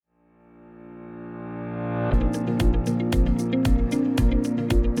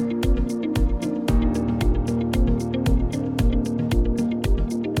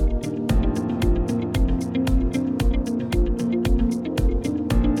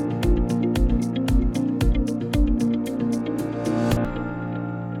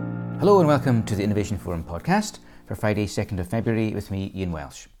Hello and welcome to the Innovation Forum podcast for Friday, 2nd of February with me, Ian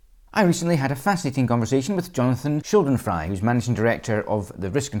Welsh. I recently had a fascinating conversation with Jonathan Schuldenfrei, who's Managing Director of the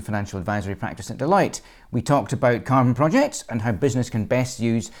Risk and Financial Advisory Practice at Deloitte. We talked about carbon projects and how business can best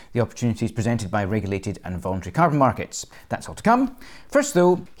use the opportunities presented by regulated and voluntary carbon markets. That's all to come. First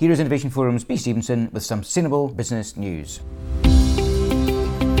though, here is Innovation Forum's B. Stevenson with some sustainable business news.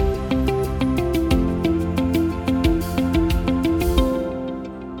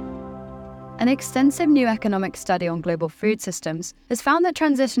 An extensive new economic study on global food systems has found that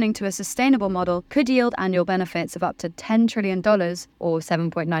transitioning to a sustainable model could yield annual benefits of up to $10 trillion, or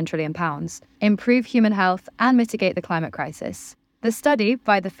 £7.9 trillion, improve human health and mitigate the climate crisis. The study,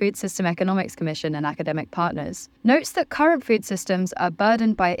 by the Food System Economics Commission and academic partners, notes that current food systems are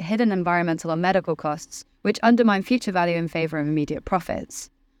burdened by hidden environmental and medical costs, which undermine future value in favour of immediate profits.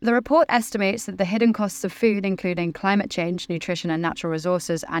 The report estimates that the hidden costs of food, including climate change, nutrition and natural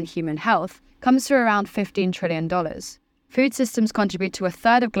resources, and human health, comes to around $15 trillion. Food systems contribute to a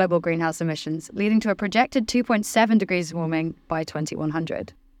third of global greenhouse emissions, leading to a projected 2.7 degrees warming by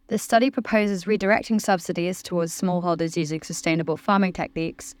 2100. The study proposes redirecting subsidies towards smallholders using sustainable farming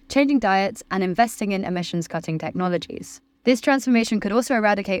techniques, changing diets, and investing in emissions-cutting technologies. This transformation could also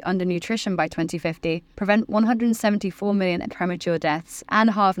eradicate undernutrition by 2050, prevent 174 million premature deaths, and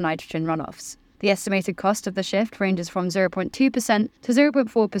halve nitrogen runoffs. The estimated cost of the shift ranges from 0.2% to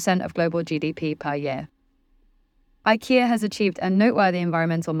 0.4% of global GDP per year. Ikea has achieved a noteworthy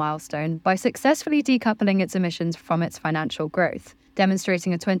environmental milestone by successfully decoupling its emissions from its financial growth,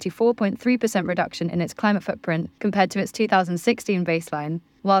 demonstrating a 24.3% reduction in its climate footprint compared to its 2016 baseline,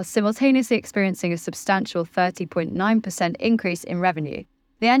 while simultaneously experiencing a substantial 30.9% increase in revenue.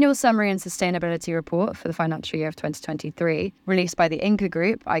 The annual summary and sustainability report for the financial year of 2023, released by the Inca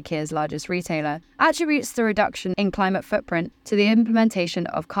Group, IKEA's largest retailer, attributes the reduction in climate footprint to the implementation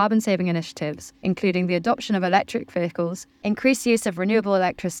of carbon-saving initiatives, including the adoption of electric vehicles, increased use of renewable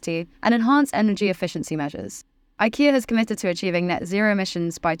electricity, and enhanced energy efficiency measures. IKEA has committed to achieving net zero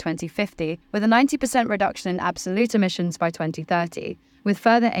emissions by 2050, with a 90% reduction in absolute emissions by 2030, with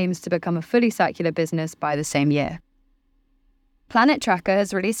further aims to become a fully circular business by the same year. Planet Tracker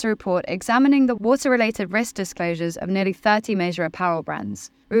has released a report examining the water-related risk disclosures of nearly 30 major apparel brands,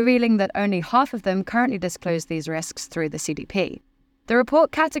 revealing that only half of them currently disclose these risks through the CDP. The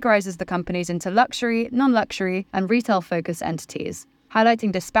report categorizes the companies into luxury, non-luxury, and retail-focused entities,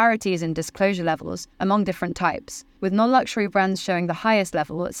 highlighting disparities in disclosure levels among different types, with non-luxury brands showing the highest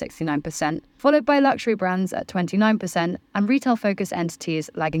level at 69%, followed by luxury brands at 29%, and retail-focused entities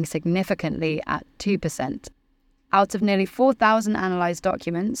lagging significantly at 2%. Out of nearly 4,000 analysed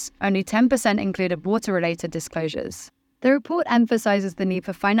documents, only 10% included water-related disclosures. The report emphasises the need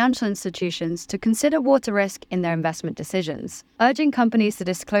for financial institutions to consider water risk in their investment decisions, urging companies to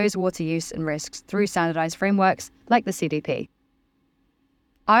disclose water use and risks through standardised frameworks like the CDP.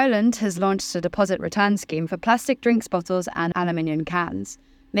 Ireland has launched a deposit return scheme for plastic drinks bottles and aluminium cans,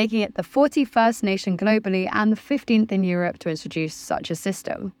 making it the 41st nation globally and the 15th in Europe to introduce such a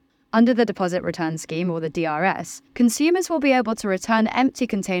system. Under the Deposit Return Scheme, or the DRS, consumers will be able to return empty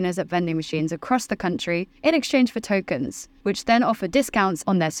containers at vending machines across the country in exchange for tokens, which then offer discounts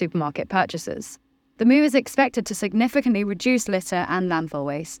on their supermarket purchases. The move is expected to significantly reduce litter and landfill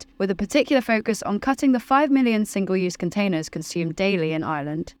waste, with a particular focus on cutting the 5 million single-use containers consumed daily in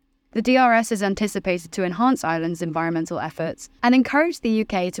Ireland. The DRS is anticipated to enhance Ireland's environmental efforts and encourage the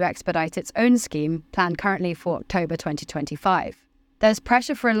UK to expedite its own scheme, planned currently for October 2025. There's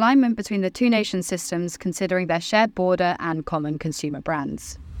pressure for alignment between the two nation systems, considering their shared border and common consumer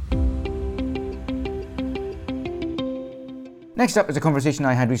brands. Next up is a conversation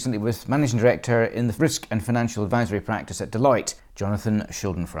I had recently with Managing Director in the Risk and Financial Advisory Practice at Deloitte, Jonathan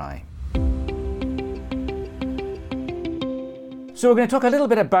Schuldenfrei. So we're going to talk a little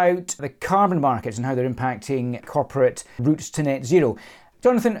bit about the carbon markets and how they're impacting corporate routes to net zero.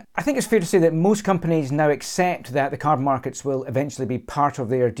 Jonathan, I think it's fair to say that most companies now accept that the carbon markets will eventually be part of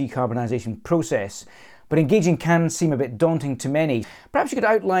their decarbonisation process, but engaging can seem a bit daunting to many. Perhaps you could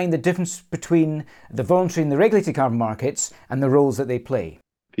outline the difference between the voluntary and the regulated carbon markets and the roles that they play.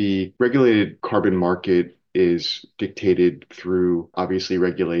 The regulated carbon market is dictated through, obviously,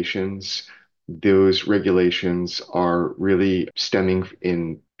 regulations. Those regulations are really stemming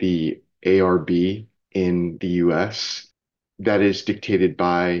in the ARB in the US. That is dictated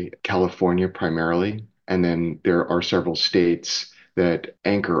by California primarily, And then there are several states that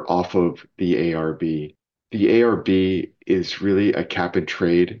anchor off of the ARB. The ARB is really a cap and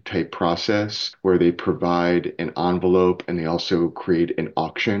trade type process where they provide an envelope and they also create an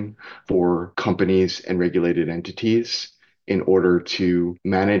auction for companies and regulated entities in order to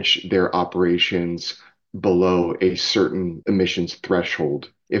manage their operations below a certain emissions threshold.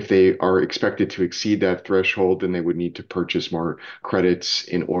 If they are expected to exceed that threshold, then they would need to purchase more credits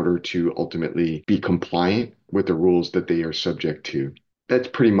in order to ultimately be compliant with the rules that they are subject to. That's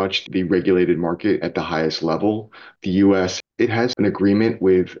pretty much the regulated market at the highest level. The US, it has an agreement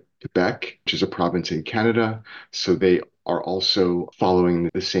with Quebec, which is a province in Canada. So they are also following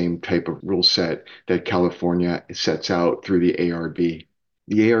the same type of rule set that California sets out through the ARB.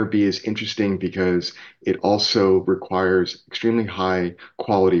 The ARB is interesting because it also requires extremely high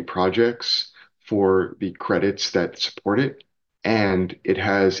quality projects for the credits that support it. And it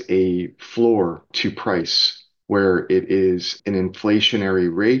has a floor to price where it is an inflationary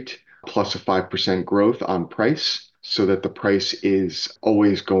rate plus a 5% growth on price so that the price is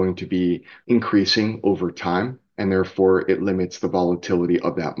always going to be increasing over time. And therefore, it limits the volatility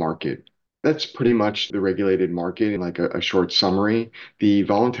of that market. That's pretty much the regulated market in like a short summary. The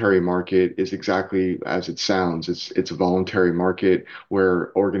voluntary market is exactly as it sounds. It's a voluntary market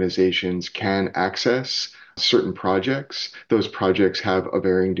where organizations can access certain projects. Those projects have a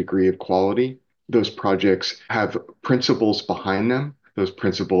varying degree of quality. Those projects have principles behind them. Those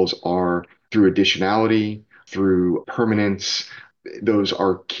principles are through additionality, through permanence. Those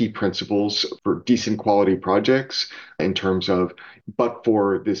are key principles for decent quality projects in terms of, but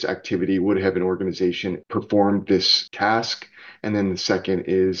for this activity, would have an organization performed this task? And then the second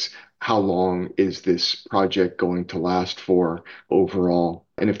is, how long is this project going to last for overall?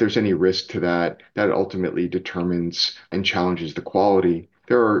 And if there's any risk to that, that ultimately determines and challenges the quality.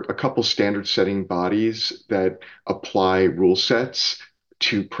 There are a couple standard setting bodies that apply rule sets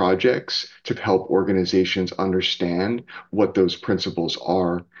to projects to help organizations understand what those principles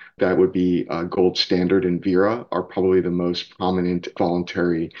are. That would be Gold Standard and Vera are probably the most prominent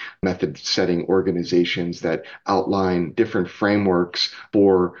voluntary method setting organizations that outline different frameworks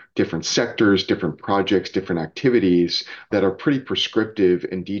for different sectors, different projects, different activities that are pretty prescriptive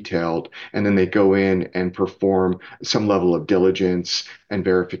and detailed. And then they go in and perform some level of diligence and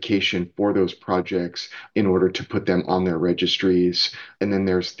verification for those projects in order to put them on their registries. And then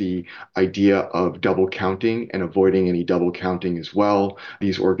there's the idea of double counting and avoiding any double counting as well.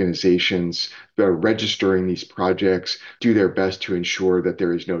 These organizations that are registering these projects do their best to ensure that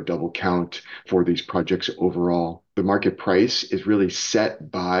there is no double count for these projects overall. The market price is really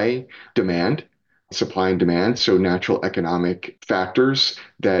set by demand, supply and demand, so natural economic factors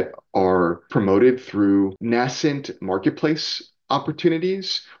that are promoted through nascent marketplace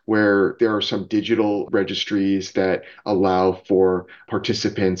opportunities where there are some digital registries that allow for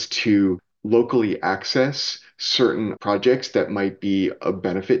participants to locally access certain projects that might be a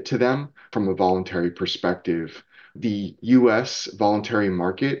benefit to them from a voluntary perspective. The US voluntary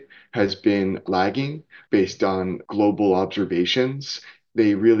market has been lagging based on global observations.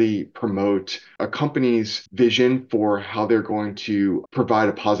 They really promote a company's vision for how they're going to provide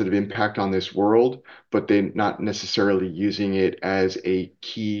a positive impact on this world, but they're not necessarily using it as a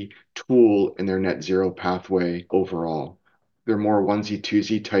key tool in their net zero pathway overall. They're more onesie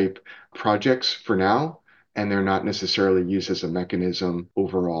twosie type projects for now, and they're not necessarily used as a mechanism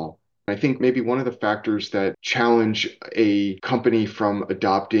overall. I think maybe one of the factors that challenge a company from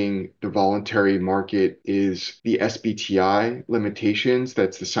adopting the voluntary market is the SBTI limitations.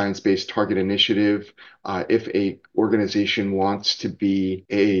 That's the Science-Based Target Initiative. If a organization wants to be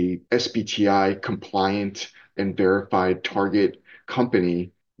a SBTI compliant and verified target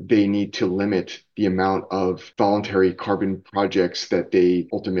company, they need to limit the amount of voluntary carbon projects that they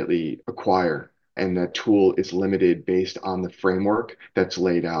ultimately acquire. And that tool is limited based on the framework that's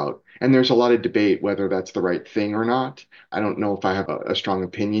laid out. And there's a lot of debate whether that's the right thing or not. I don't know if I have a strong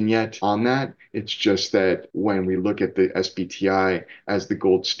opinion yet on that. It's just that when we look at the SBTI as the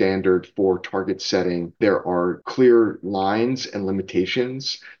gold standard for target setting, there are clear lines and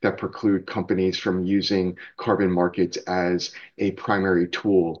limitations that preclude companies from using carbon markets as a primary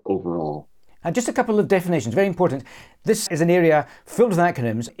tool overall. And just a couple of definitions, very important. This is an area filled with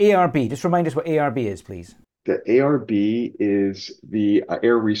acronyms. ARB, just remind us what ARB is, please. The ARB is the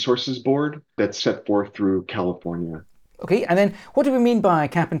Air Resources Board that's set forth through California. Okay, and then what do we mean by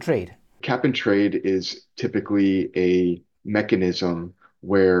cap and trade? Cap and trade is typically a mechanism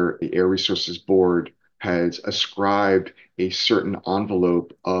where the Air Resources Board has ascribed a certain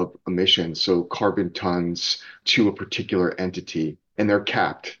envelope of emissions, so carbon tons, to a particular entity, and they're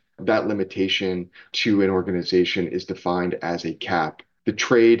capped. that limitation to an organization is defined as a cap. The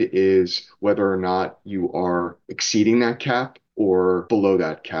trade is whether or not you are exceeding that cap or below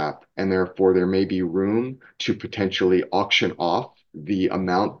that cap. And therefore, there may be room to potentially auction off the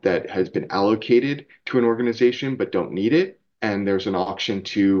amount that has been allocated to an organization but don't need it. And there's an auction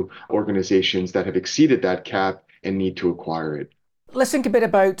to organizations that have exceeded that cap and need to acquire it. Let's think a bit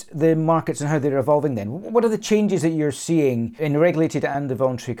about the markets and how they're evolving then. What are the changes that you're seeing in the regulated and the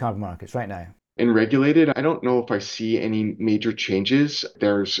voluntary carbon markets right now? In regulated, I don't know if I see any major changes.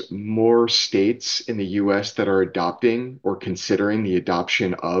 There's more states in the US that are adopting or considering the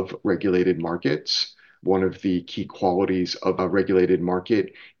adoption of regulated markets. One of the key qualities of a regulated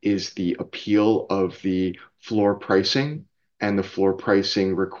market is the appeal of the floor pricing and the floor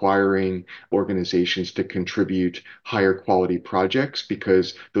pricing requiring organizations to contribute higher quality projects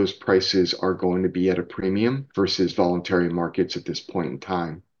because those prices are going to be at a premium versus voluntary markets at this point in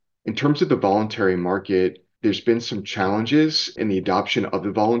time. In terms of the voluntary market, there's been some challenges in the adoption of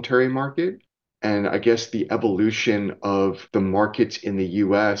the voluntary market. And I guess the evolution of the markets in the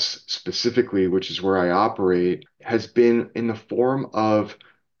US specifically, which is where I operate, has been in the form of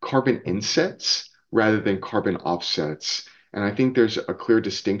carbon insets rather than carbon offsets. And I think there's a clear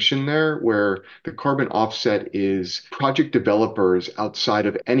distinction there where the carbon offset is project developers outside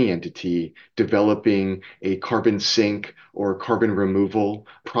of any entity developing a carbon sink or carbon removal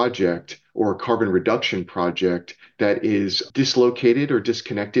project or a carbon reduction project that is dislocated or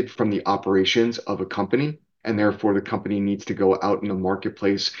disconnected from the operations of a company. And therefore, the company needs to go out in the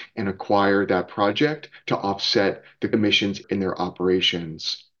marketplace and acquire that project to offset the emissions in their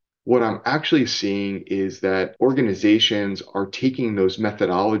operations. What I'm actually seeing is that organizations are taking those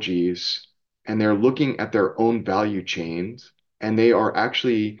methodologies and they're looking at their own value chains and they are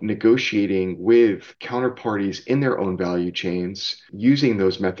actually negotiating with counterparties in their own value chains using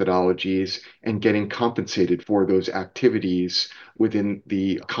those methodologies and getting compensated for those activities within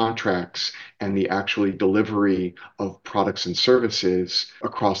the contracts and the actually delivery of products and services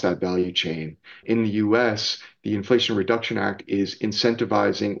across that value chain. In the US, the Inflation Reduction Act is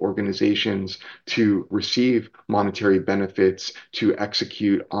incentivizing organizations to receive monetary benefits to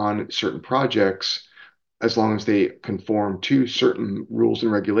execute on certain projects as long as they conform to certain rules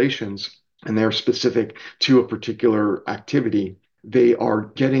and regulations and they're specific to a particular activity. They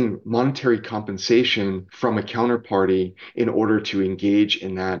are getting monetary compensation from a counterparty in order to engage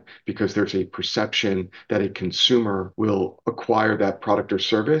in that because there's a perception that a consumer will acquire that product or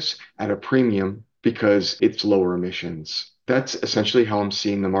service at a premium because it's lower emissions. That's essentially how I'm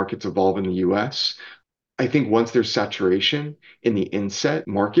seeing the markets evolve in the US. I think once there's saturation in the inset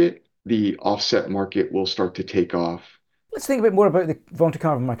market, the offset market will start to take off. Let's think a bit more about the voluntary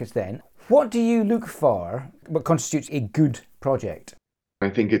carbon markets then. What do you look for? What constitutes a good project? I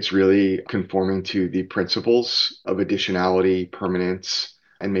think it's really conforming to the principles of additionality, permanence,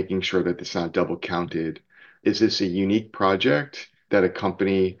 and making sure that it's not double counted. Is this a unique project that a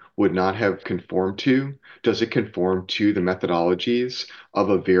company would not have conformed to? Does it conform to the methodologies of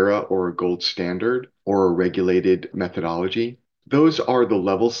a Vera or a gold standard or a regulated methodology? Those are the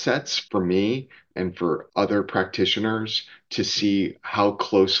level sets for me and for other practitioners to see how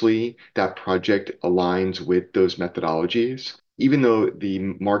closely that project aligns with those methodologies. Even though the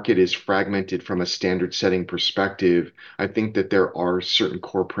market is fragmented from a standard setting perspective, I think that there are certain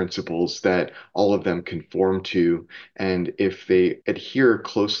core principles that all of them conform to. And if they adhere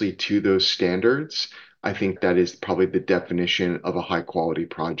closely to those standards, I think that is probably the definition of a high quality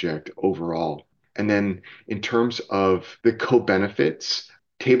project overall. And then in terms of the co-benefits,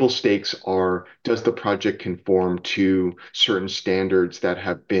 table stakes are, does the project conform to certain standards that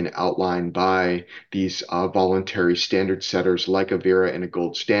have been outlined by these voluntary standard setters like a Vera and a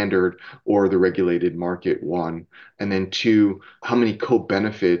gold standard or the regulated market one? And then two, how many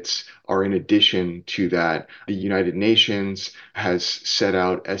co-benefits are in addition to that? The United Nations has set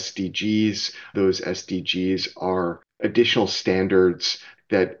out SDGs. Those SDGs are additional standards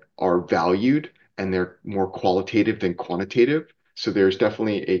that are valued and they're more qualitative than quantitative. So there's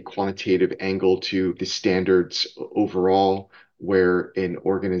definitely a quantitative angle to the standards overall, where an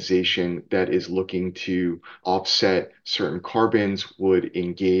organization that is looking to offset certain carbons would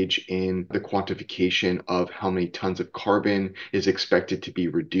engage in the quantification of how many tons of carbon is expected to be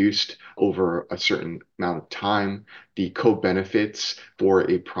reduced over a certain amount of time. The co-benefits for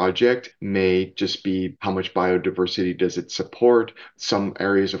a project may just be how much biodiversity does it support. Some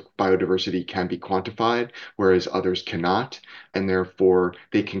areas of biodiversity can be quantified, whereas others cannot. And therefore,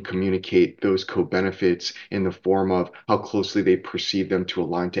 they can communicate those co-benefits in the form of how closely they perceive them to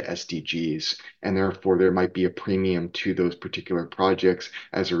align to SDGs. And therefore, there might be a premium to those particular projects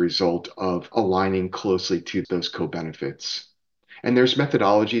as a result of aligning closely to those co-benefits. And there's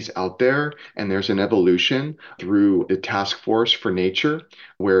methodologies out there, and there's an evolution through the Task Force for Nature,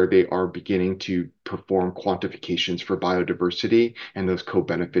 where they are beginning to perform quantifications for biodiversity and those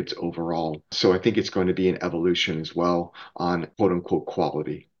co-benefits overall. So I think it's going to be an evolution as well on quote unquote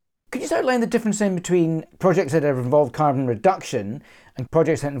quality. Could you just outline the difference then between projects that have involved carbon reduction and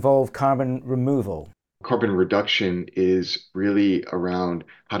projects that involve carbon removal? Carbon reduction is really around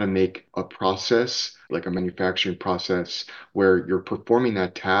how to make a process, like a manufacturing process, where you're performing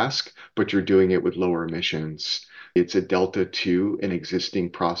that task, but you're doing it with lower emissions. It's a delta to an existing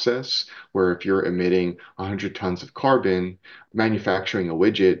process where if you're emitting 100 tons of carbon, manufacturing a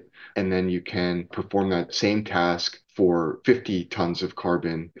widget, and then you can perform that same task for 50 tons of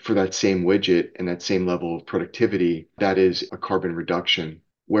carbon for that same widget and that same level of productivity, that is a carbon reduction.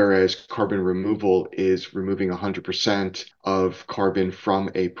 Whereas carbon removal is removing 100% of carbon from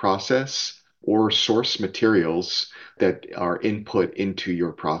a process or source materials that are input into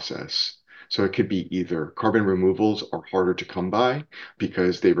your process. So it could be either. Carbon removals are harder to come by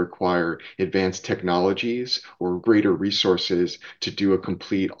because they require advanced technologies or greater resources to do a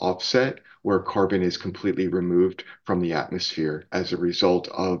complete offset where carbon is completely removed from the atmosphere as a result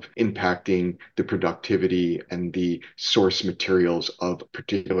of impacting the productivity and the source materials of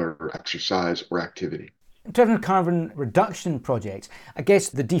particular exercise or activity. In terms of carbon reduction projects, I guess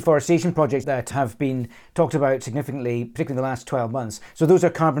the deforestation projects that have been talked about significantly, particularly in the last 12 months, so those are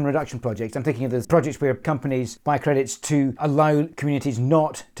carbon reduction projects. I'm thinking of the projects where companies buy credits to allow communities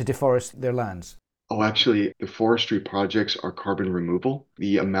not to deforest their lands. Oh, actually, the forestry projects are carbon removal.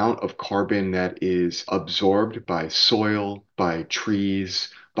 The amount of carbon that is absorbed by soil, by trees,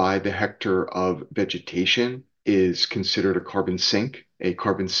 by the hectare of vegetation is considered a carbon sink. A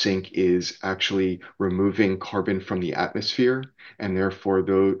carbon sink is actually removing carbon from the atmosphere, and therefore,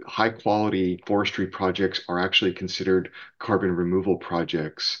 the high quality forestry projects are actually considered carbon removal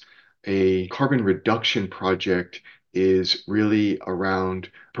projects. A carbon reduction project is really around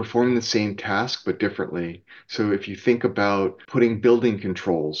performing the same task but differently. So if you think about putting building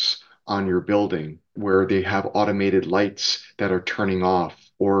controls on your building where they have automated lights that are turning off,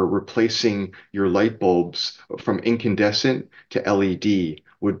 or replacing your light bulbs from incandescent to LED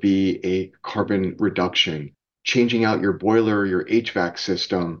would be a carbon reduction. Changing out your boiler, your HVAC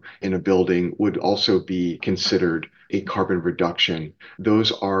system in a building would also be considered a carbon reduction.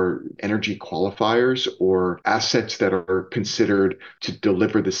 Those are energy qualifiers or assets that are considered to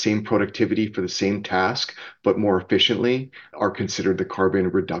deliver the same productivity for the same task, but more efficiently, are considered the carbon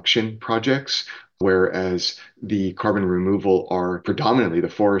reduction projects. Whereas the carbon removal are predominantly the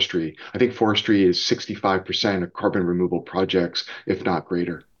forestry. I think forestry is 65% of carbon removal projects, if not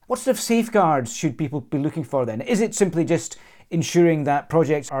greater. What sort of safeguards should people be looking for then? Is it simply just ensuring that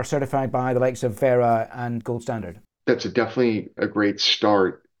projects are certified by the likes of Verra and Gold Standard? That's definitely a great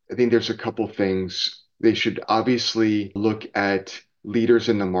start. I think there's a couple things. They should obviously look at leaders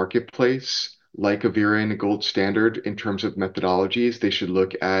in the marketplace, like a Verra and a Gold Standard in terms of methodologies. They should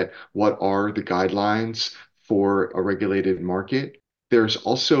look at what are the guidelines for a regulated market. There's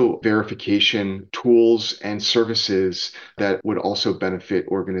also verification tools and services that would also benefit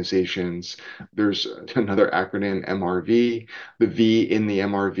organizations. There's another acronym, MRV. The V in the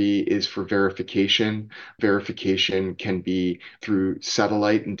MRV is for verification. Verification can be through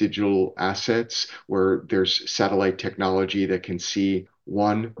satellite and digital assets, where there's satellite technology that can see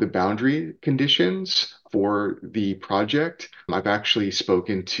one, the boundary conditions for the project. I've actually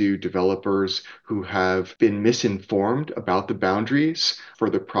spoken to developers who have been misinformed about the boundaries for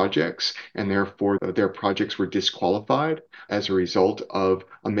the projects, and therefore their projects were disqualified as a result of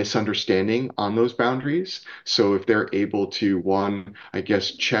a misunderstanding on those boundaries. So if they're able to, one, I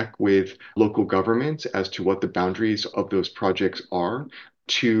guess, check with local governments as to what the boundaries of those projects are,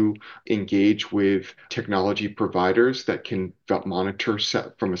 to engage with technology providers that can monitor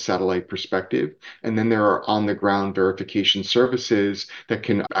from a satellite perspective. And then there are on-the-ground verification services that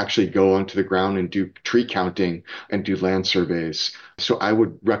can actually go onto the ground and do tree counting and do land surveys. So I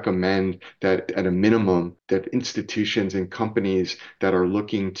would recommend that at a minimum, that institutions and companies that are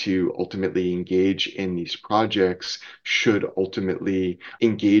looking to ultimately engage in these projects should ultimately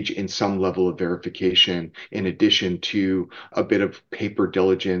engage in some level of verification in addition to a bit of paper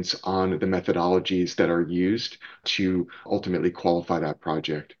diligence on the methodologies that are used to ultimately qualify that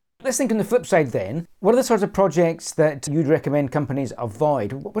project. Let's think on the flip side then. What are the sorts of projects that you'd recommend companies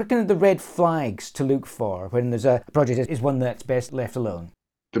avoid? What are kind of the red flags to look for when there's a project that is one that's best left alone?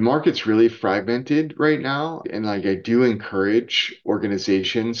 The market's really fragmented right now, and I do encourage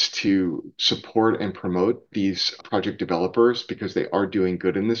organizations to support and promote these project developers because they are doing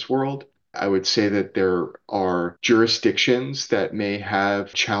good in this world. I would say that there are jurisdictions that may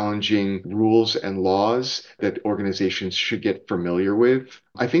have challenging rules and laws that organizations should get familiar with.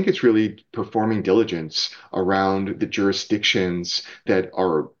 I think it's really performing diligence around the jurisdictions that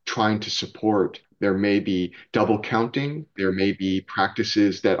are trying to support. There may be double counting. There may be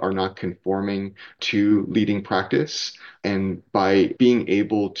practices that are not conforming to leading practice. And by being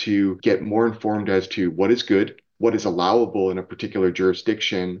able to get more informed as to what is good, what is allowable in a particular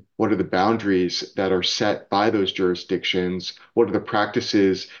jurisdiction, what are the boundaries that are set by those jurisdictions, what are the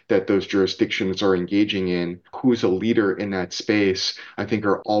practices that those jurisdictions are engaging in, who's a leader in that space, I think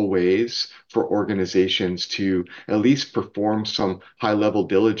are all ways for organizations to at least perform some high-level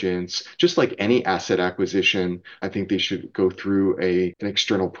diligence. Just like any asset acquisition, I think they should go through an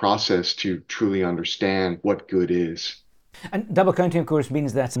external process to truly understand what good is. And double counting, of course,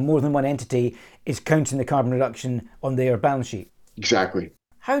 means that more than one entity is counting the carbon reduction on their balance sheet. Exactly.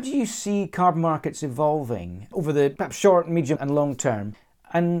 How do you see carbon markets evolving over the perhaps short, medium and long term?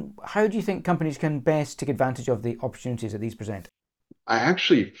 And how do you think companies can best take advantage of the opportunities that these present? I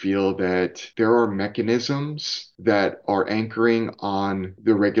actually feel that there are mechanisms that are anchoring on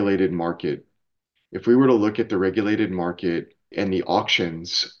the regulated market. If we were to look at the regulated market and the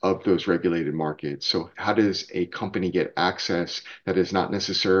auctions of those regulated markets, so how does a company get access that is not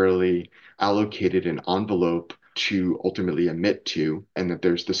necessarily allocated an envelope to ultimately emit to, and that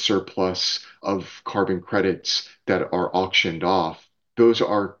there's the surplus of carbon credits that are auctioned off? Those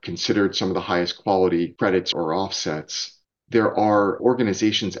are considered some of the highest quality credits or offsets. There are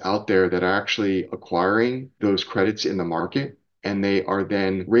organizations out there that are actually acquiring those credits in the market, and they are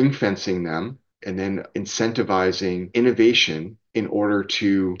then ring fencing them and then incentivizing innovation in order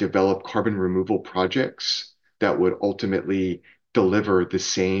to develop carbon removal projects that would ultimately deliver the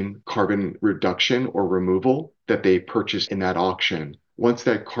same carbon reduction or removal that they purchased in that auction. Once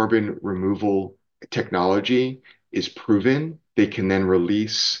that carbon removal technology is proven, they can then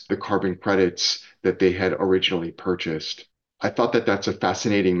release the carbon credits that they had originally purchased. I thought that that's a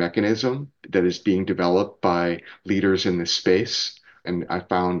fascinating mechanism that is being developed by leaders in this space. And I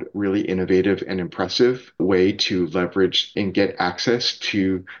found really innovative and impressive way to leverage and get access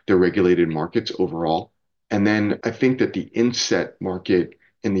to the regulated markets overall. And then I think that the inset market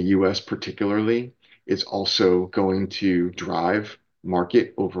in the US particularly is also going to drive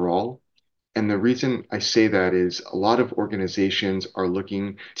market overall. And the reason I say that is a lot of organizations are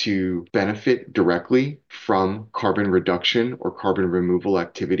looking to benefit directly from carbon reduction or carbon removal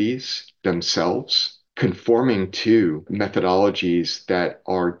activities themselves, conforming to methodologies that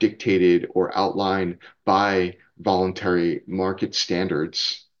are dictated or outlined by voluntary market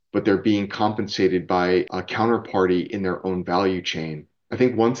standards, but they're being compensated by a counterparty in their own value chain. I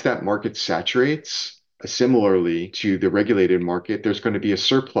think once that market saturates, similarly to the regulated market, there's going to be a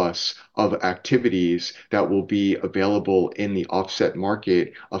surplus of activities that will be available in the offset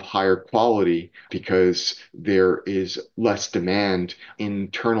market of higher quality because there is less demand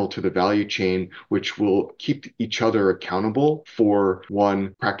internal to the value chain, which will keep each other accountable for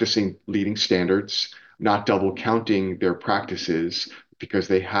one, practicing leading standards, not double counting their practices, because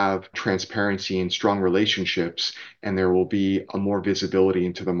they have transparency and strong relationships, and there will be a more visibility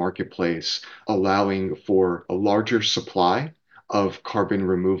into the marketplace, allowing for a larger supply of carbon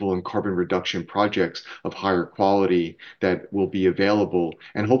removal and carbon reduction projects of higher quality that will be available,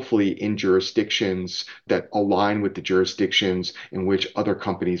 and hopefully in jurisdictions that align with the jurisdictions in which other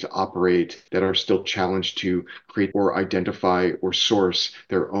companies operate that are still challenged to create or identify or source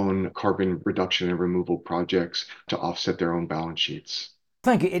their own carbon reduction and removal projects to offset their own balance sheets.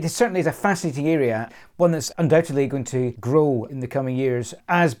 Thank you. It certainly is a fascinating area, one that's undoubtedly going to grow in the coming years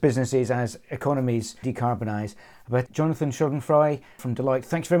as businesses, as economies decarbonise. But Jonathan Schuldenfrei from Deloitte,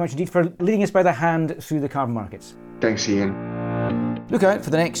 thanks very much indeed for leading us by the hand through the carbon markets. Thanks, Ian. Look out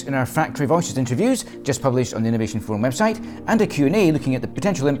for the next in our Factory Voices interviews, just published on the Innovation Forum website, and a Q&A looking at the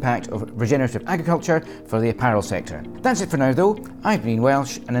potential impact of regenerative agriculture for the apparel sector. That's it for now though. I've been Ian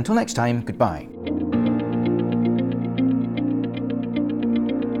Welsh, and until next time, goodbye.